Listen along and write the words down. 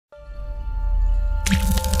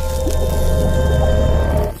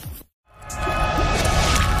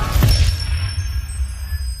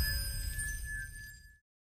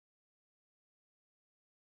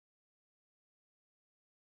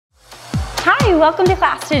Hi, welcome to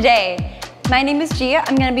class today. My name is Gia.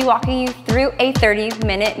 I'm going to be walking you through a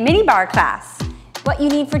 30-minute mini bar class. What you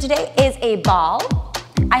need for today is a ball.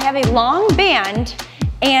 I have a long band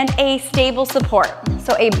and a stable support.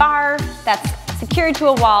 So a bar that's secured to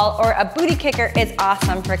a wall or a booty kicker is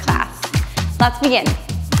awesome for class. Let's begin.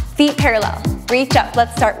 Feet parallel, reach up.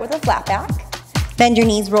 Let's start with a flat back. Bend your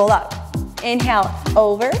knees, roll up. Inhale,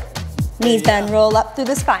 over. Knees bend, roll up through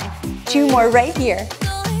the spine. 2 more right here.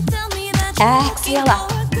 Exhale up.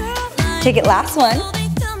 Take it, last one.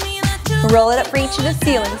 Roll it up, reach to the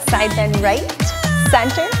ceiling. Side bend right,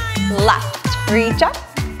 center, left. Reach up,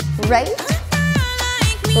 right,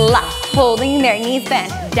 left. Holding there, knees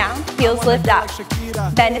bend, down, heels lift up.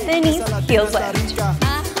 Bend at the knees, heels lift.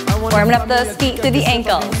 Warming up those feet through the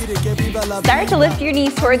ankles. Start to lift your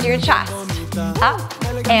knees towards your chest. Up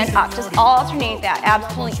and up, just alternate that,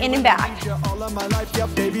 abs pulling in and back.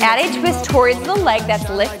 Add a twist towards the leg that's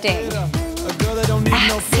lifting.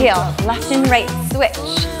 Exhale, left and right, switch,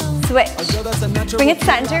 switch. Bring it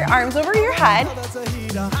center, arms over your head.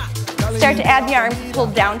 Start to add the arms, pull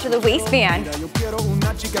down to the waistband.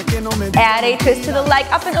 Add a twist to the leg,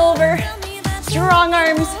 up and over. Strong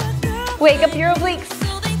arms, wake up your obliques.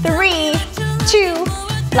 3, 2,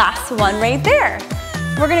 last one right there.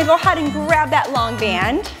 We're gonna go ahead and grab that long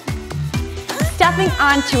band, stepping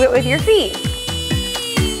onto it with your feet.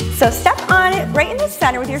 So step on it right in the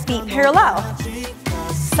center with your feet parallel.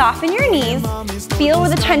 Soften your knees, feel where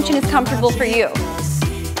the tension is comfortable for you.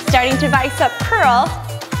 Starting to bicep curl,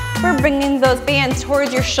 we're bringing those bands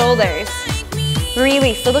towards your shoulders.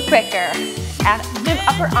 Release a little quicker. Active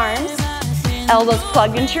upper arms, elbows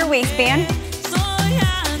plugged into your waistband.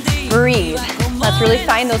 Breathe. Let's really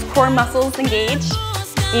find those core muscles engaged,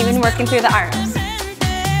 even working through the arms.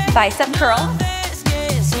 Bicep curl.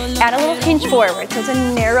 Add a little hinge forward, so it's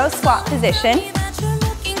a narrow squat position.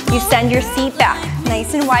 You send your seat back,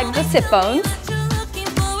 nice and wide with the sit bones.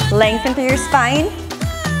 Lengthen through your spine.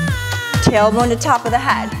 Tailbone to top of the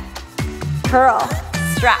head. Curl,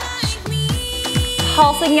 stretch.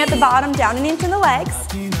 Pulsing at the bottom, down and into the legs.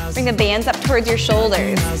 Bring the bands up towards your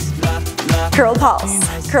shoulders. Curl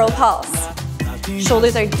pulse, curl pulse.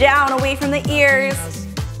 Shoulders are down, away from the ears.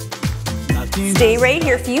 Stay right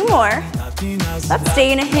here, a few more. Let's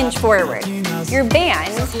stay in a hinge forward. Your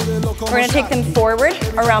bands, we're gonna take them forward,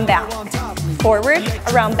 around back. Forward,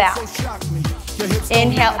 around back.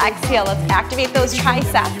 Inhale, exhale, let's activate those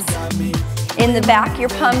triceps. In the back, your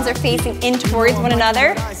palms are facing in towards one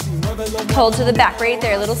another. Pull to the back right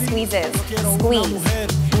there, little squeezes, squeeze.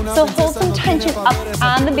 So hold some tension up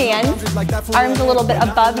on the bands, arms a little bit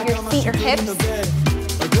above your feet or hips.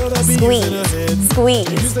 Squeeze,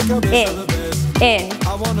 squeeze, in.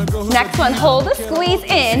 Next one, hold the squeeze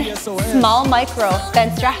in, small micro,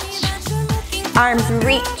 then stretch. Arms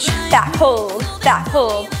reach, back hold, back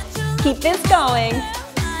hold. Keep this going.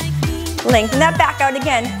 Lengthen that back out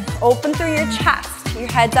again. Open through your chest,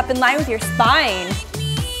 your head's up in line with your spine.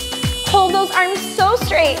 Hold those arms so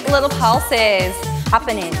straight, little pulses. Up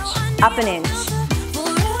an inch, up an inch.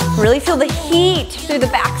 Really feel the heat through the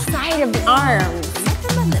back side of the arms.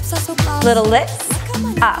 Little lifts,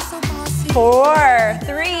 up. 4,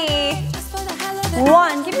 3,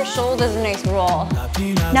 1. Give your shoulders a nice roll.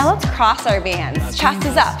 Now let's cross our bands. Chest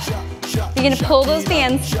is up. You're gonna pull those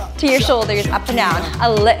bands to your shoulders, up and down. A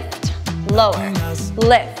lift, lower,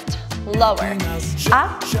 lift, lower.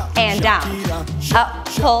 Up and down. Up,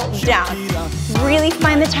 pull, down. Really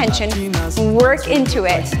find the tension, work into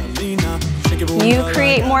it. You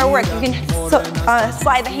create more work. You can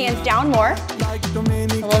slide the hands down more. A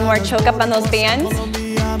little more choke up on those bands.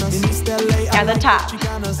 At the top,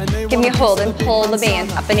 give me a hold and pull the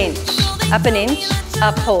bands up an inch,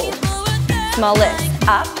 up, hold. Small lift,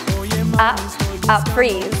 up, up,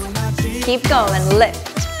 freeze. Keep going,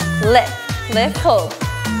 lift, lift, lift, hold.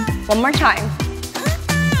 One more time.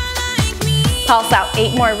 Pulse out,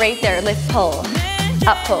 8 more right there, lift, pull,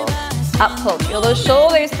 up, pull, up, pull. Feel those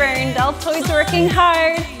shoulders burn, deltoids working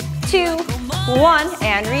hard. 2, 1,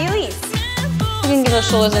 and release. You can give those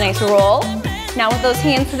shoulders a nice roll. Now with those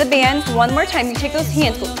hands to the bands, one more time, you take those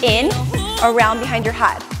hands, go in, around behind your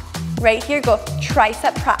head. Right here, go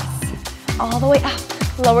tricep press. All the way up,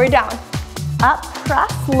 lower down. Up,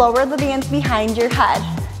 press, lower the bands behind your head.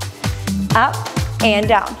 Up and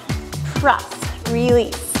down, press,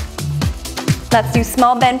 release. Let's do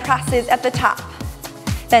small bend presses at the top.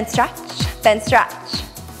 Then stretch, then stretch.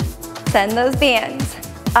 Send those bands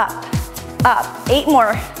up, up. 8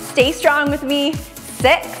 more, stay strong with me.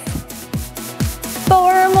 6,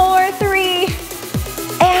 4 more, 3,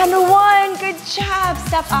 and 1. Good job.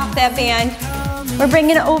 Step off that band. We're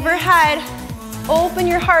bringing it overhead. Open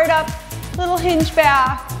your heart up. little hinge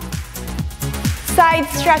back. Side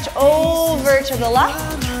stretch over to the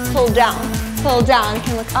left, pull down, pull down. You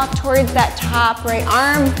can look up towards that top right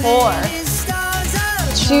arm. 4,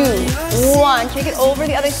 2, 1. Take it over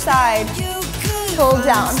the other side. Pull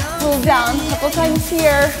down, a couple times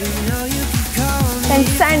here. Then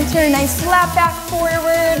center, nice flat back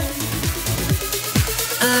forward.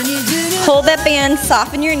 Hold that band,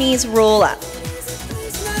 soften your knees, roll up.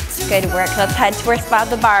 Good work, let's head to our spot at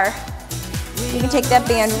the bar. You can take that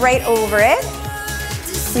band right over it.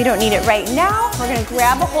 We don't need it right now. We're gonna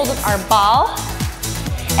grab a hold of our ball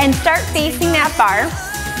and start facing that bar.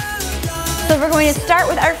 So we're going to start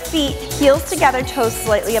with our feet, heels together, toes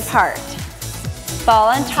slightly apart. Ball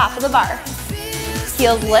on top of the bar.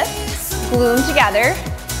 Heels lift, glue them together,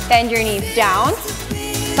 bend your knees down.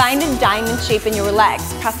 Find a diamond shape in your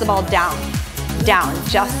legs. Press the ball down, down,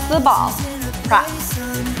 just the ball. Press,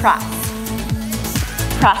 press.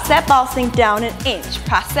 Press that ball, sink down an inch.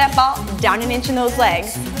 Press that ball down an inch in those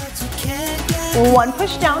legs. 1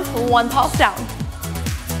 push down, 1 pulse down.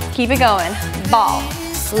 Keep it going. Ball,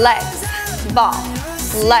 legs, ball,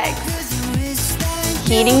 legs.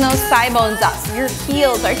 Heating those thigh bones up. Your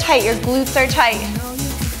heels are tight, your glutes are tight.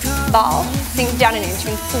 Ball, sink down an inch.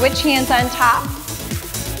 You can switch hands on top.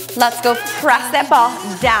 Let's go press that ball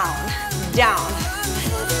down, down.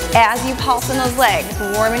 As you pulse in those legs,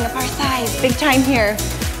 warming up our thighs, big time here.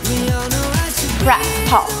 Press,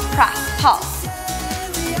 pulse, press, pulse.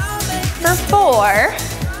 For 4,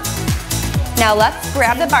 now let's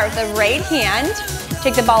grab the bar with the right hand.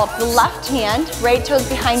 Take the ball up the left hand, right toes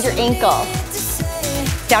behind your ankle.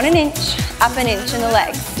 Down an inch, up an inch in the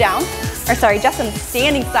legs. Down, or sorry, just on the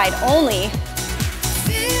standing side only.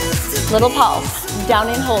 Little pulse, down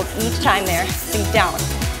and hold each time there. Sink down,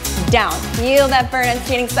 down. Feel that burn on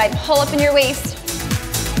standing side. Pull up in your waist.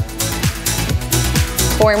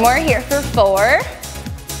 4 more here for 4.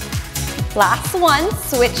 Last one,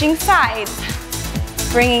 switching sides.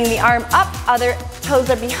 Bringing the arm up, other toes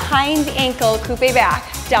are behind the ankle, coupe back.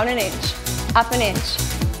 Down an inch, up an inch.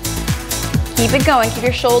 Keep it going, keep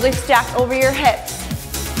your shoulders stacked over your hips.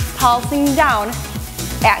 Pulsing down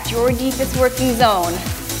at your deepest working zone.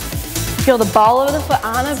 Feel the ball of the foot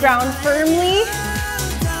on the ground firmly.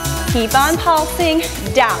 Keep on pulsing,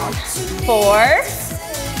 down. 4,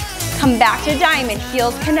 come back to diamond,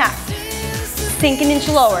 heels connect. Sink an inch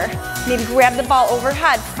lower. Maybe grab the ball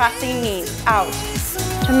overhead, pressing knees out.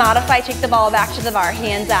 To modify, take the ball back to the bar,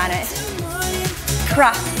 hands on it.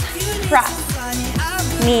 Press, press.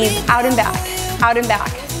 Knees out and back, out and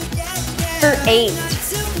back. For 8.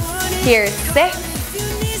 Here's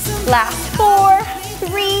 6. Last 4,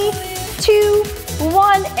 3, 2,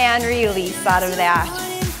 1, and release out of that.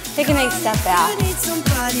 Take a nice step back.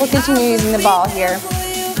 We'll continue using the ball here.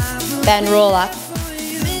 Then roll up.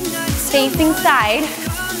 Facing side.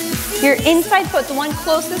 Your inside foot, the one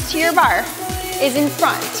closest to your bar, is in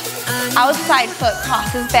front. Outside foot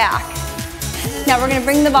crosses back. Now we're gonna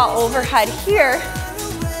bring the ball overhead here,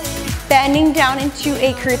 bending down into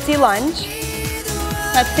a curtsy lunge.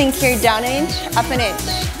 Let's sink here, down an inch, up an inch.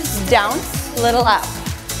 Down, little up.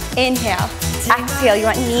 Inhale, exhale. You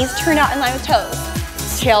want knees turned out in line with toes.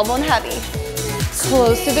 Tailbone heavy,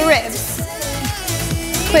 close to the ribs.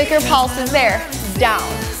 Quicker pulses there. Down,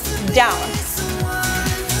 down.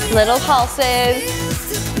 Little pulses.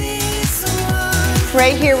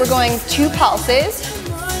 Right here we're going 2 pulses.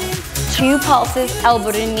 2 pulses,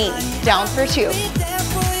 elbow to knee. Down for 2.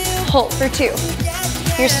 Hold for 2.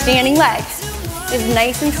 Your standing leg is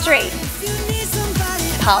nice and straight.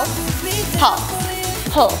 Pulse, pulse,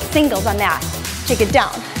 pull. Singles on that. Take it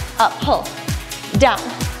down, up, pull. Down,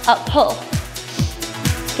 up, pull.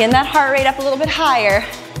 Getting that heart rate up a little bit higher.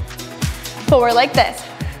 4 like this.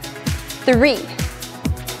 3.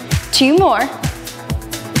 2 more.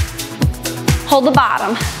 Hold the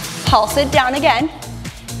bottom. Pulse it down again.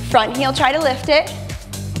 Front heel, try to lift it.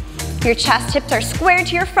 Your chest hips are square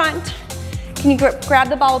to your front. Can you grab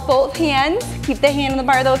the ball with both hands? Keep the hand on the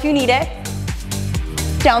bar though if you need it.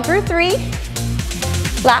 Down through 3.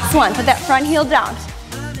 Last one, put that front heel down.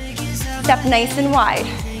 Step nice and wide.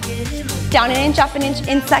 Down an inch, up an inch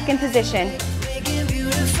in second position.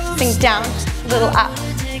 Sink down, little up.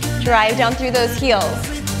 Drive down through those heels.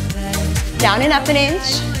 Down and up an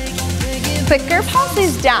inch. Quicker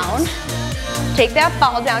pulses down. Take that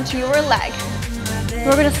ball down to your leg.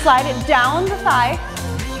 We're gonna slide it down the thigh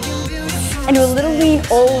and do a little lean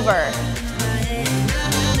over.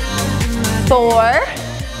 4.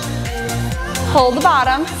 Hold the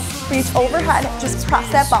bottom, reach overhead, just press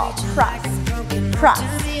that ball. Press, press.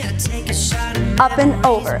 Up and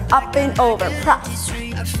over, press,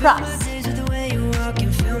 press.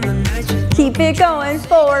 Keep it going,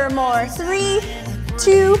 4 more, 3,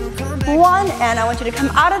 2, 1, and I want you to come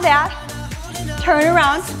out of that, turn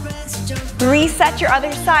around, reset your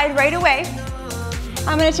other side right away.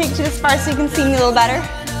 I'm gonna take you to this bar so you can see me a little better.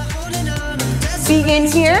 Begin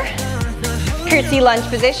here, curtsy lunge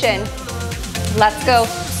position. Let's go,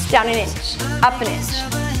 down an inch, up an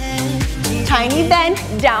inch. Tiny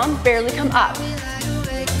bend, down, barely come up.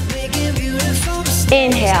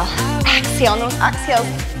 Inhale, exhale, and those exhales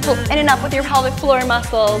pull in and up with your pelvic floor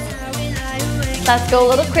muscles. Let's go a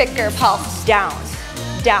little quicker, pulse, down,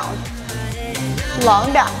 down.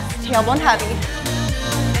 Long back, tailbone heavy.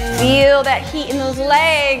 Feel that heat in those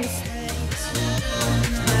legs.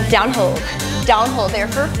 Down hold there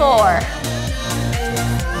for 4.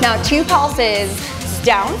 Now 2 pulses,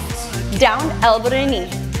 down, down, elbow to knee.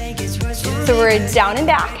 So we're down and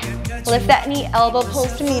back. Lift that knee, elbow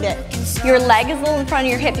pulls to meet it. Your leg is a little in front of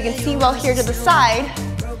your hip. You can see well here to the side.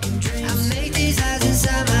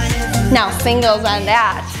 Now singles on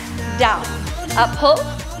that. Down, up, pull,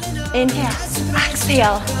 inhale,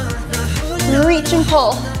 exhale, reach and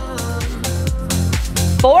pull.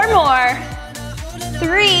 4 more,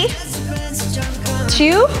 3,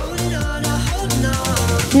 2.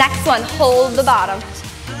 Next one, hold the bottom.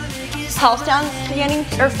 Pulse down, beginning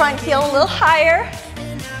or front heel a little higher.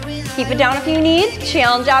 Keep it down if you need.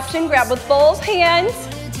 Challenge option, grab with both hands.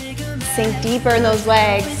 Sink deeper in those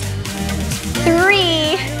legs.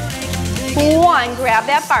 3, 1, grab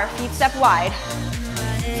that bar, feet step wide.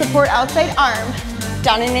 Support outside arm,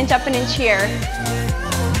 down an inch, up an inch here.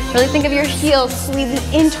 Really think of your heels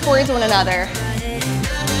squeezing in towards one another.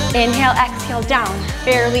 Inhale, exhale, down,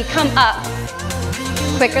 barely come up.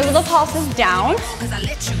 Quicker little pulses down.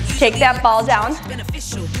 Take that ball down.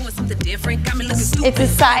 It's a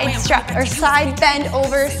side stretch or side bend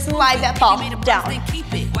over, slide that ball down,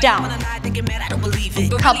 down.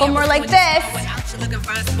 Couple more like this.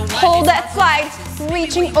 Hold that slide,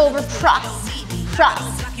 reaching over, press, press.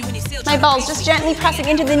 My ball's just gently pressing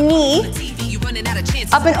into the knee.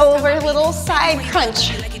 Up and over, little side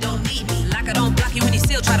crunch.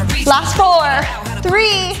 Last 4,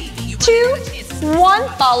 3, 2,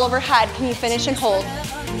 1. Ball overhead. Can you finish and hold?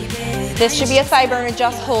 This should be a thigh burner,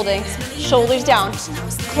 just holding. Shoulders down.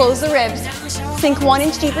 Close the ribs. Sink 1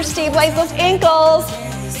 inch deeper, stabilize those ankles.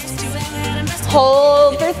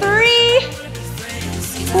 Hold for 3,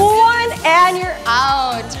 1, and you're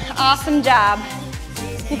out. Awesome job.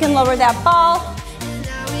 You can lower that ball.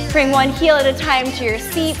 Bring one heel at a time to your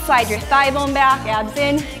seat. Slide your thigh bone back, abs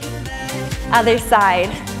in. Other side.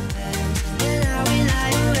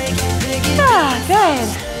 Ah, good.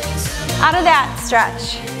 Out of that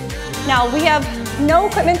stretch. Now we have no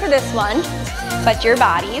equipment for this one, but your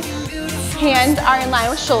bodies. Hands are in line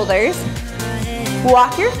with shoulders.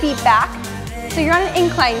 Walk your feet back. So you're on an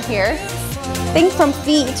incline here. Think from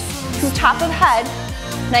feet to top of head,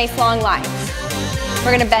 nice long line.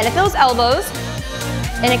 We're gonna bend at those elbows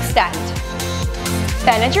and extend.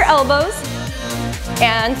 Bend at your elbows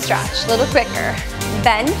and stretch, a little quicker.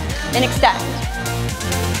 Bend and extend.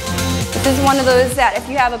 This is one of those that if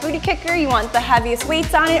you have a booty kicker, you want the heaviest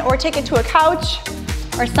weights on it, or take it to a couch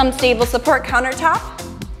or some stable support countertop.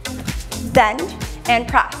 Bend and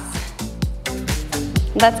press.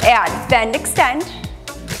 Let's add bend, extend.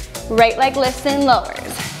 Right leg lifts and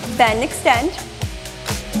lowers. Bend, extend.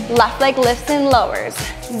 Left leg lifts and lowers.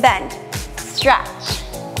 Bend, stretch.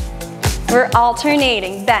 We're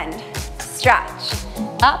alternating. Bend, stretch.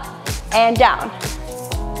 Up and down.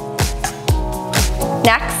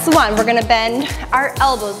 Next one, we're gonna bend our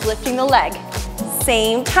elbows, lifting the leg.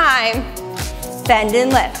 Same time, bend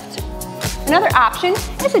and lift. Another option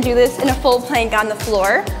is to do this in a full plank on the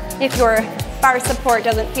floor if your bar support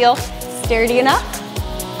doesn't feel sturdy enough.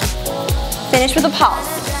 Finish with a pulse.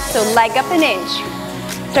 So leg up an inch.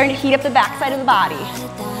 Starting to heat up the back side of the body.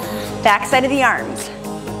 Back side of the arms.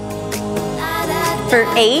 For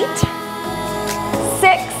 8,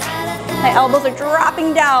 6, my elbows are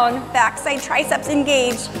dropping down. Back side triceps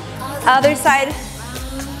engaged. Other side,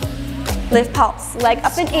 lift pulse. Leg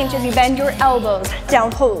up an inch as you bend your elbows.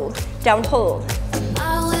 Down, hold, down, hold.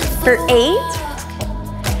 For 8,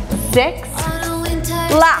 6,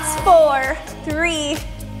 last 4, 3,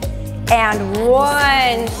 and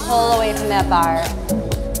 1. Pull away from that bar.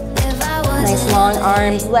 Nice long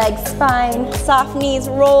arms, legs, spine, soft knees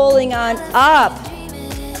rolling on up.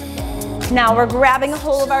 Now we're grabbing a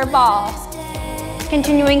hold of our ball,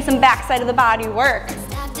 continuing some backside of the body work.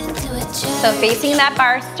 So facing that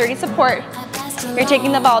bar, sturdy support, you're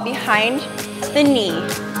taking the ball behind the knee.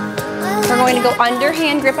 We're going to go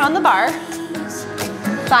underhand grip on the bar.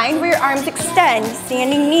 Find where your arms extend,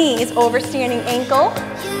 standing knees over standing ankle.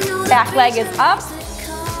 Back leg is up,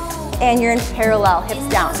 and you're in parallel, hips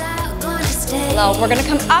down. Low. We're gonna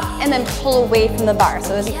come up and then pull away from the bar.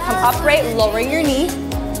 So as you come upright, lower your knee,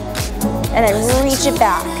 and then reach it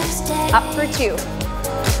back. Up for 2.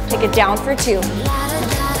 Take it down for 2.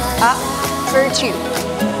 Up for 2.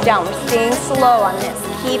 Down. We're staying slow on this.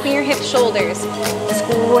 Keeping your hips, shoulders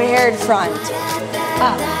squared front.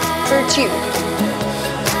 Up for 2.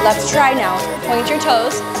 Let's try now. Point your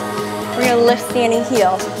toes. We're gonna lift standing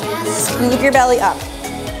heel. Scoop your belly up.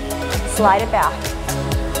 Slide it back.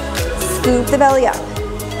 Scoop the belly up.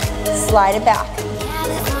 Slide it back.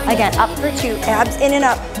 Again, up for 2. Abs in and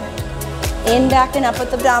up. In, back, and up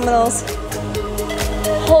with abdominals.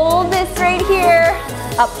 Hold this right here.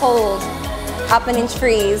 Uphold. Up an inch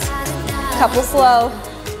freeze. Couple slow.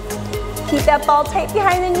 Keep that ball tight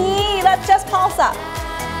behind the knee. Let's just pulse up.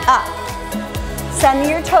 Up. Send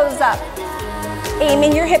your toes up.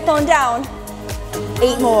 Aiming your hip bone down.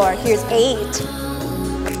 8 more. Here's 8.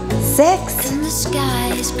 6.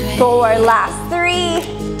 4. Last 3,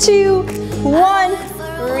 2, 1.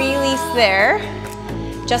 Release there.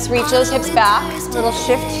 Just reach those hips back. Little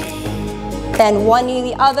shift. Bend one knee,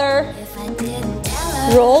 the other.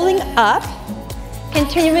 Rolling up.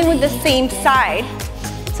 Continuing with the same side.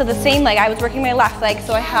 So the same leg. I was working my left leg,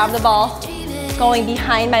 so I have the ball going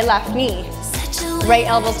behind my left knee. Right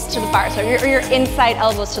elbows to the bar. So your inside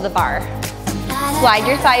elbows to the bar. Slide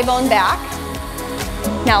your thigh bone back.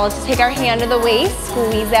 Now let's take our hand to the waist.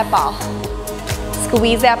 Squeeze that ball.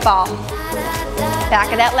 Squeeze that ball.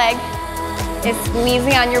 Back of that leg is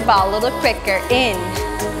squeezing on your ball a little quicker. In,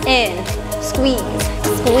 squeeze,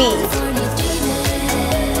 squeeze.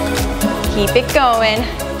 Keep it going.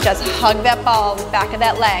 Just hug that ball with back of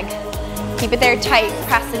that leg. Keep it there tight.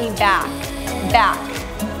 Press the knee back, back.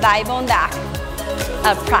 Thigh bone back.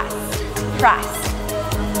 Up, press, press.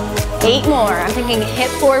 8 more. I'm thinking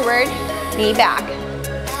hip forward, knee back.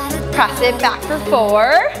 Press it back for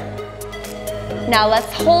 4. Now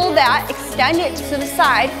let's hold that, extend it to the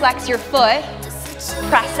side, flex your foot,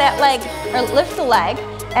 press that leg, or lift the leg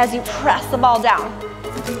as you press the ball down.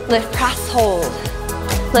 Lift, press, hold.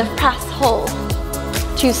 Lift, press, hold.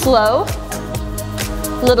 Too slow.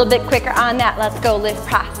 A little bit quicker on that. Let's go, lift,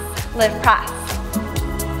 press, lift, press.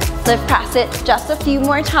 Lift, press it just a few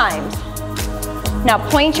more times. Now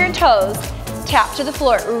point your toes, tap to the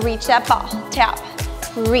floor, reach that ball, tap,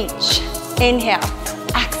 reach, inhale,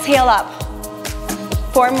 exhale up.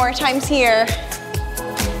 4 more times here.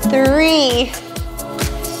 3,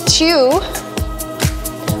 2,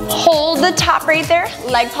 hold the top right there,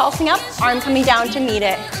 leg pulsing up, arm coming down to meet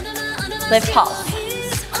it. Lift, pulse.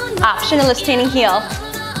 Option to lift standing heel.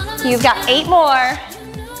 You've got 8 more.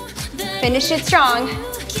 Finish it strong.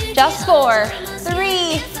 Just 4,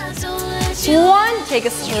 3, 1. Take a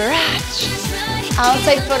stretch.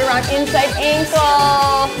 Outside foot around inside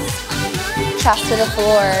ankle. Chest to the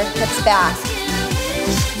floor, hips back.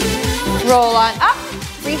 Roll on up.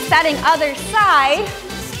 Resetting other side.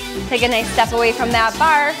 Take a nice step away from that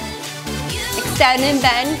bar. Extend and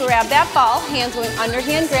bend. Grab that ball. Hands going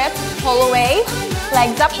underhand grip. Pull away.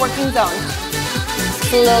 Legs up, working zone.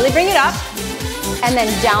 Slowly bring it up. And then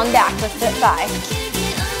down back, lift it thigh.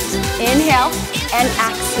 Inhale and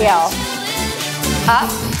exhale.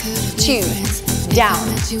 Up, 2, down,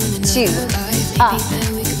 2, up,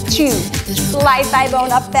 2. Slide thigh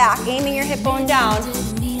bone up back, aiming your hip bone down.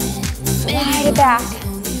 Slide it back.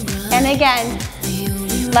 And again,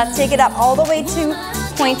 let's take it up all the way to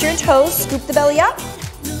point your toes, scoop the belly up.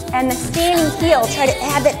 And the standing heel, try to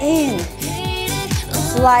add that in.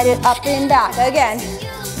 Slide it up and back again.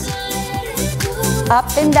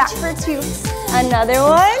 Up and back for 2. Another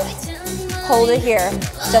one. Hold it here.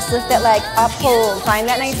 Just lift that leg up, hold. Find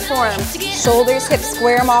that nice form. Shoulders, hips,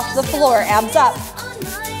 square them off to the floor. Abs up.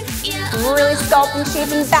 Really sculpting,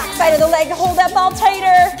 shaping back side of the leg. Hold that ball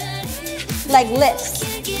tighter. Leg lifts.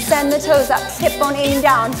 Send the toes up. Hip bone aiming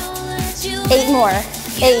down. 8 more.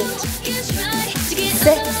 8.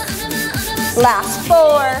 6. Last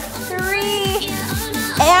 4. 3.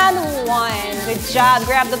 And 1. Good job.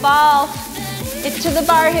 Grab the ball. It's to the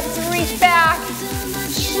bar. Hips reach back.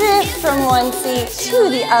 Shift from one seat to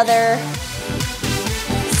the other.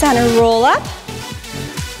 Center roll up.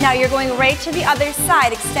 Now you're going right to the other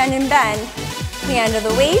side. Extend and bend. Hand to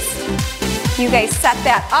the waist. You guys set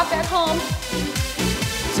that up at home.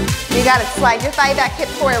 You got to slide your thigh back, hip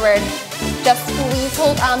forward. Just squeeze,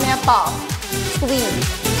 hold on that ball. Squeeze.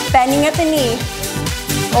 Bending at the knee.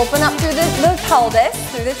 Open up through the pelvis,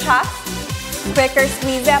 through the chest. Quicker,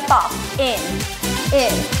 squeeze that ball. In.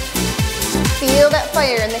 Feel that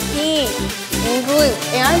fire in the feet, in glute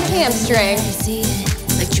and hamstring.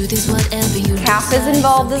 Calf is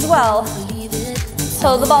involved as well.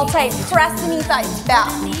 Toe the ball tight, press the knee thighs, back,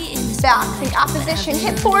 back. Think opposition,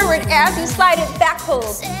 hip forward as you slide it, back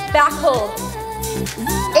hold, back hold.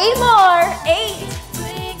 8 more, 8,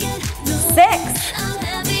 6,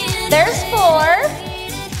 there's 4.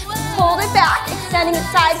 Hold it back, extending it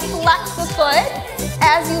side, flex the foot.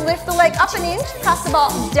 As you lift the leg up an inch, press the ball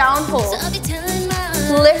down, hold.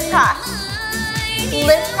 Lift past,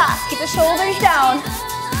 keep the shoulders down.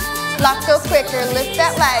 Let's go quicker, lift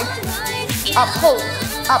that leg. Up,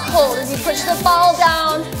 hold, as you push the ball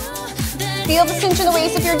down. Feel the cinch in the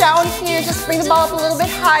waist. If you're down here, just bring the ball up a little bit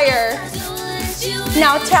higher.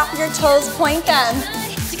 Now tap your toes, point them.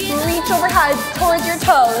 Reach overhead towards your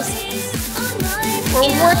toes.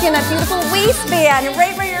 We're working that beautiful waistband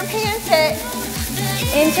right where your pants hit.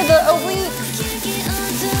 Into the obliques.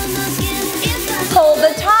 Hold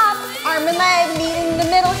the top, arm and leg meeting the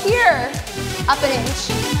middle here. Up an inch.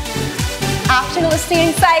 Optional to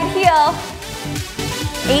standing side heel.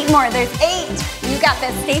 8 more, there's 8. You got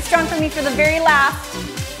this, stay strong for me for the very last.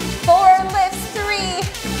 4 lifts, 3,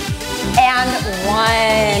 and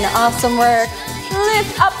 1. Awesome work.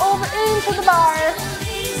 Lift up over into the bar.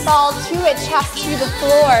 Fall to it, chest to the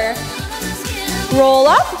floor. Roll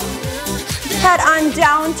up, head on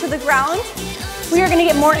down to the ground. We are gonna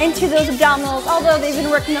get more into those abdominals, although they've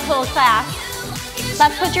been working the whole class.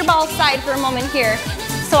 Let's put your ball aside for a moment here.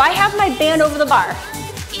 So I have my band over the bar.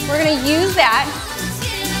 We're gonna use that.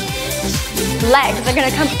 Legs are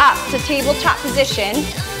gonna come up to tabletop position.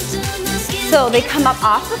 So they come up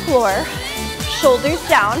off the floor, shoulders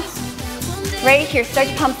down. Right here, start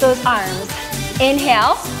to pump those arms.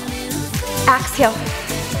 Inhale, exhale.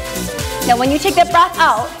 Now when you take that breath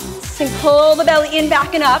out, you can pull the belly in,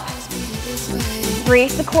 back and up.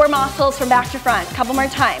 Brace the core muscles from back to front. A couple more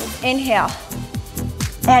times. Inhale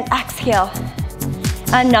and exhale.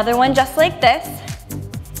 Another one just like this.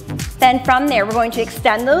 Then from there, we're going to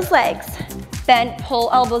extend those legs. Bend, pull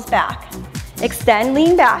elbows back. Extend,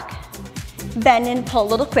 lean back. Bend and pull a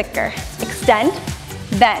little quicker. Extend,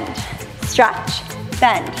 bend, stretch,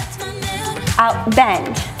 bend, out,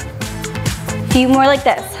 bend. A few more like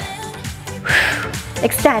this.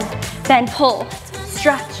 Extend, bend, pull,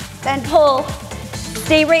 stretch, bend, pull.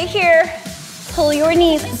 Stay right here. Pull your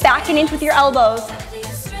knees back and inch with your elbows.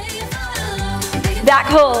 Back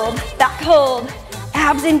hold,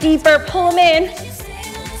 abs in deeper, pull them in.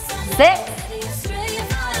 6,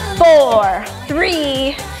 4,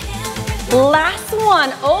 3, last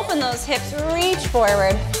one. Open those hips, reach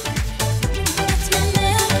forward.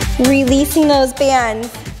 Releasing those bands,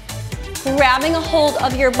 grabbing a hold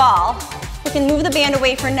of your ball. We can move the band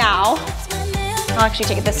away for now. I'll actually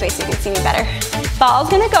take it this way so you can see me better. Ball's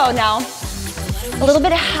gonna go now a little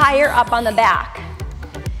bit higher up on the back.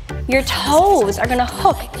 Your toes are gonna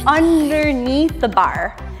hook underneath the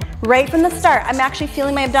bar. Right from the start, I'm actually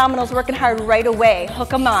feeling my abdominals working hard right away. Hook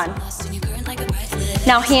them on.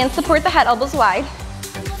 Now hands support the head, elbows wide.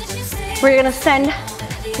 We're gonna send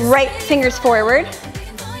right fingers forward.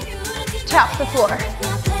 Tap the floor.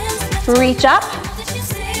 Reach up.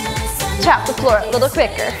 Tap the floor a little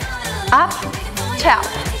quicker. Up, tap,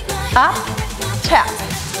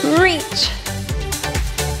 reach.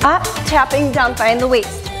 Up, tapping down, find the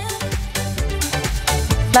waist.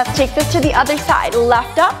 Let's take this to the other side.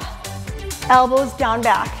 Left up, elbows down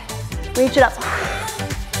back. Reach it up.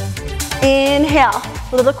 Inhale,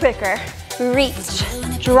 a little quicker. Reach,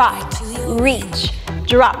 drop, reach,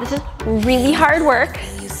 drop. This is really hard work.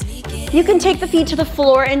 You can take the feet to the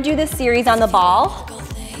floor and do this series on the ball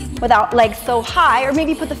without legs so high, or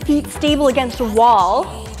maybe put the feet stable against a wall.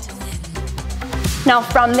 Now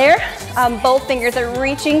from there, both fingers are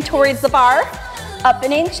reaching towards the bar, up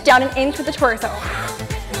an inch, down an inch with the torso.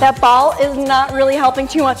 That ball is not really helping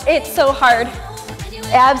too much. It's so hard.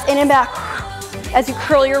 Abs in and back as you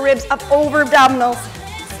curl your ribs up over abdominals.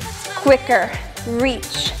 Quicker,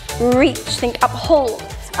 reach, reach. Think up, hold,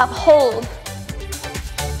 up, hold.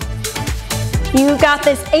 You got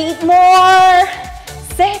this. 8 more,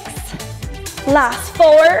 6, last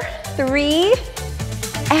 4, 3,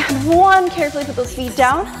 and 1. Carefully put those feet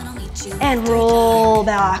down and roll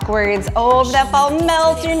backwards over that ball,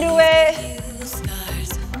 melt into it.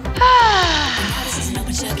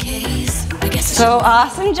 So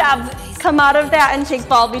awesome job. Come out of that and take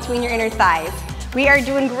ball between your inner thighs. We are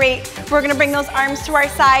doing great. We're gonna bring those arms to our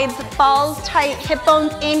sides, balls tight, hip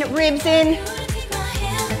bones in, ribs in.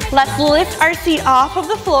 Let's lift our seat off of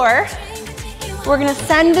the floor. We're gonna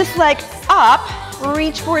send this leg up,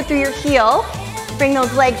 reach forward through your heel. Bring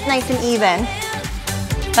those legs nice and even.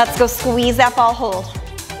 Let's go squeeze that ball, hold.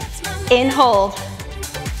 In, hold.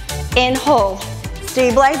 In, hold.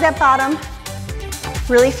 Stabilize that bottom.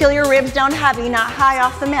 Really feel your ribs down heavy, not high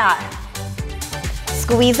off the mat.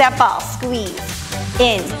 Squeeze that ball, squeeze.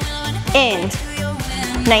 In.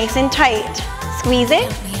 Nice and tight. Squeeze it,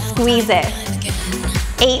 squeeze it.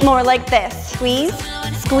 8 more like this. Squeeze,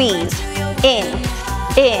 squeeze. In.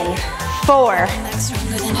 4.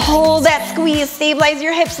 Hold that squeeze, stabilize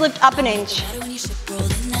your hips, lift up an inch.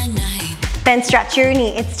 Then stretch your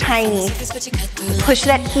knee, it's tiny. Push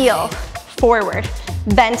that heel forward.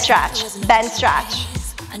 Bend, stretch, bend, stretch.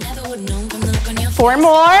 4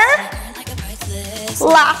 more.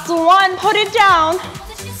 Last one, put it down.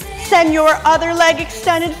 Send your other leg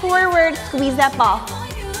extended forward. Squeeze that ball.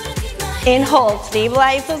 In, hold,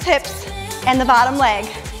 stabilize those hips and the bottom leg.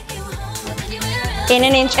 In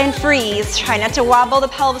an inch and freeze. Try not to wobble the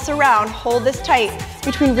pelvis around. Hold this tight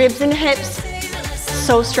between ribs and hips.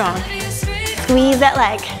 So strong. Squeeze that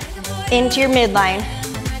leg into your midline.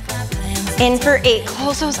 In for 8.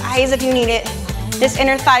 Close those eyes if you need it. This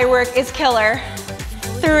inner thigh work is killer.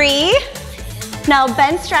 3. Now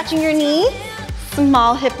bend, stretching your knee.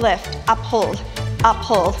 Small hip lift. Uphold,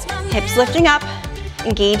 uphold. Hips lifting up.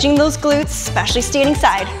 Engaging those glutes, especially standing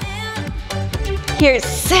side. Here's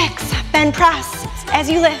 6. Bend, press as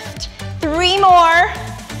you lift. 3 more.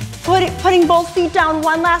 Putting both feet down.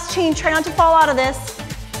 One last chain. Try not to fall out of this.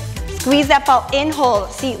 Squeeze that ball. In, hold,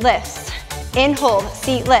 seat lifts. In, hold,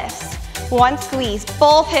 seat lifts. 1 squeeze.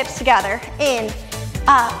 Both hips together. In,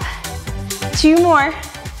 up. 2 more.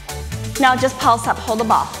 Now just pulse up. Hold the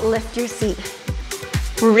ball. Lift your seat.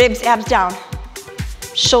 Ribs, abs down.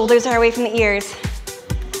 Shoulders are away from the ears.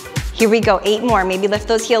 Here we go. 8 more. Maybe lift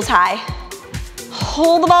those heels high.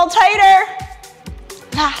 Hold the ball tighter.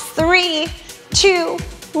 Last 3, 2,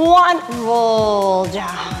 1. Roll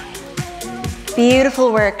down.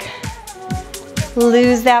 Beautiful work.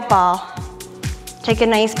 Lose that ball. Take a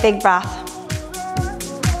nice big breath.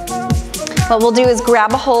 What we'll do is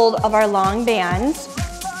grab a hold of our long bands.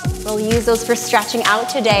 We'll use those for stretching out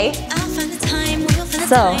today.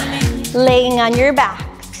 So, laying on your back.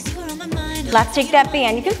 Let's take that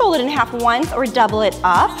band. You can fold it in half once or double it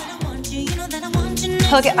up.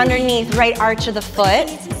 Hook it underneath right arch of the foot.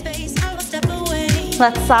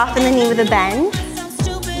 Let's soften the knee with a bend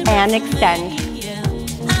and extend.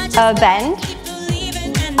 A bend,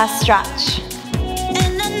 a stretch.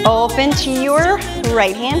 Open to your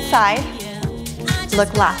right hand side.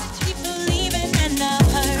 Look left.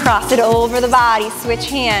 Cross it over the body, switch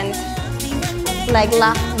hands. Leg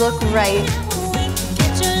left, look right.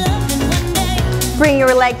 Bring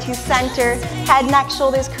your leg to center. Head, neck,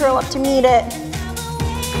 shoulders curl up to meet it.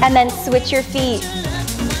 And then switch your feet.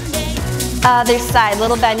 Other side,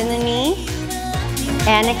 little bend in the knee.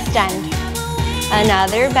 And extend.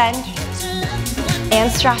 Another bend.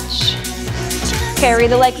 And stretch. Carry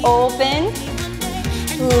the leg open.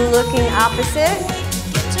 Looking opposite.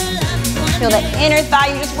 Feel that inner thigh.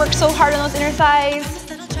 You just worked so hard on those inner thighs.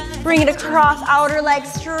 Bring it across, outer leg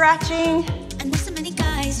stretching.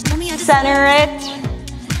 Center it.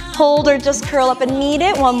 Hold or just curl up and meet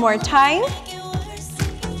it. One more time.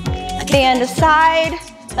 Band aside.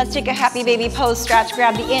 Let's take a happy baby pose stretch.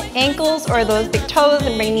 Grab the ankles or those big toes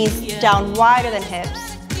and bring knees down wider than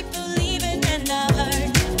hips.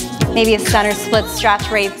 Maybe a center split stretch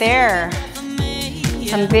right there.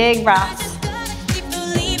 Some big breaths.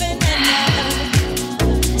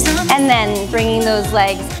 And then bringing those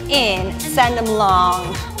legs in, send them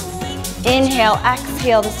long. Inhale,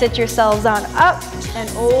 exhale to sit yourselves on up and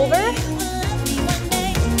over.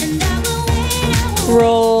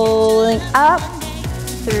 Rolling up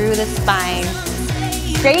through the spine.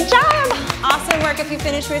 Great job! Awesome work if you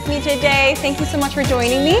finished with me today. Thank you so much for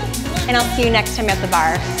joining me, and I'll see you next time at the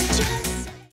bar.